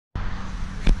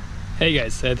Hey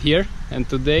guys, Ed here, and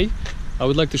today I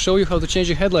would like to show you how to change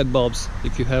your headlight bulbs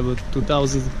if you have a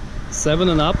 2007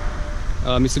 and up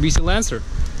Mitsubishi Lancer.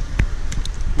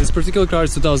 This particular car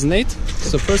is 2008,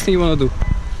 so first thing you want to do,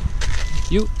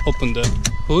 you open the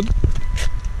hood.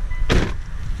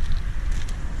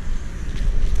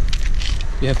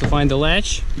 You have to find the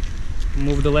latch,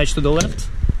 move the latch to the left,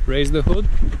 raise the hood,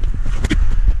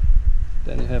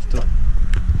 then you have to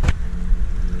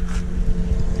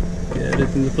get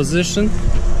it in the position.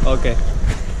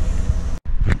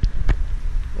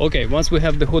 Okay, once we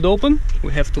have the hood open,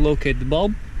 we have to locate the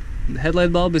bulb. The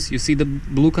headlight bulb is, you see the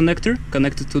blue connector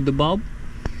connected to the bulb.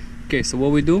 Okay, so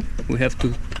what we do, we have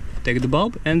to take the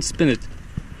bulb and spin it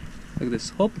like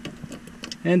this, hop,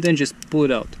 and then just pull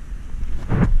it out.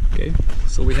 Okay,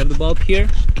 so we have the bulb here.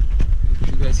 I'll put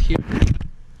you guys here.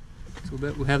 So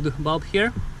we have the bulb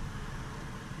here.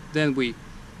 Then we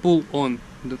pull on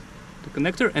the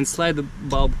connector and slide the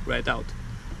bulb right out.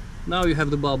 Now you have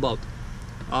the bulb out.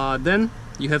 Then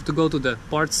you have to go to the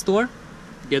parts store,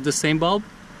 get the same bulb.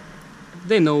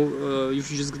 They know, you're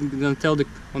just gonna tell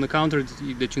on the counter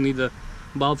that you need a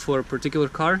bulb for a particular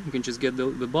car. You can just get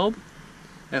the bulb.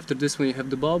 After this, when you have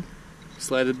the bulb,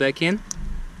 slide it back in,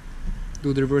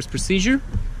 do the reverse procedure,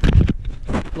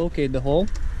 locate the hole,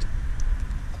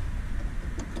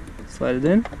 slide it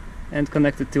in, and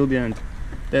connect it till the end.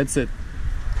 That's it.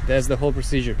 That's the whole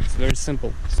procedure. It's very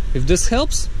simple. If this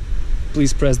helps,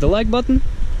 please press the like button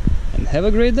and have a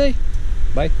great day.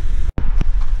 Bye.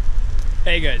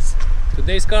 Hey guys,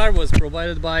 today's car was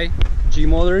provided by G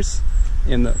Motors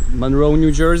in Monroe,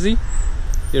 New Jersey.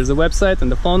 Here's the website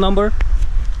and the phone number.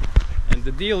 And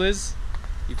the deal is,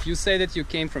 if you say that you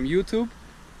came from YouTube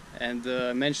and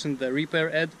mentioned the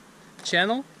Repair Ed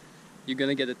channel, you're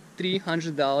gonna get a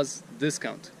 $300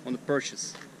 discount on the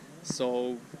purchase.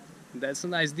 So that's a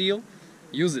nice deal.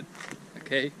 Use it.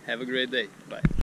 Okay, have a great day. Bye.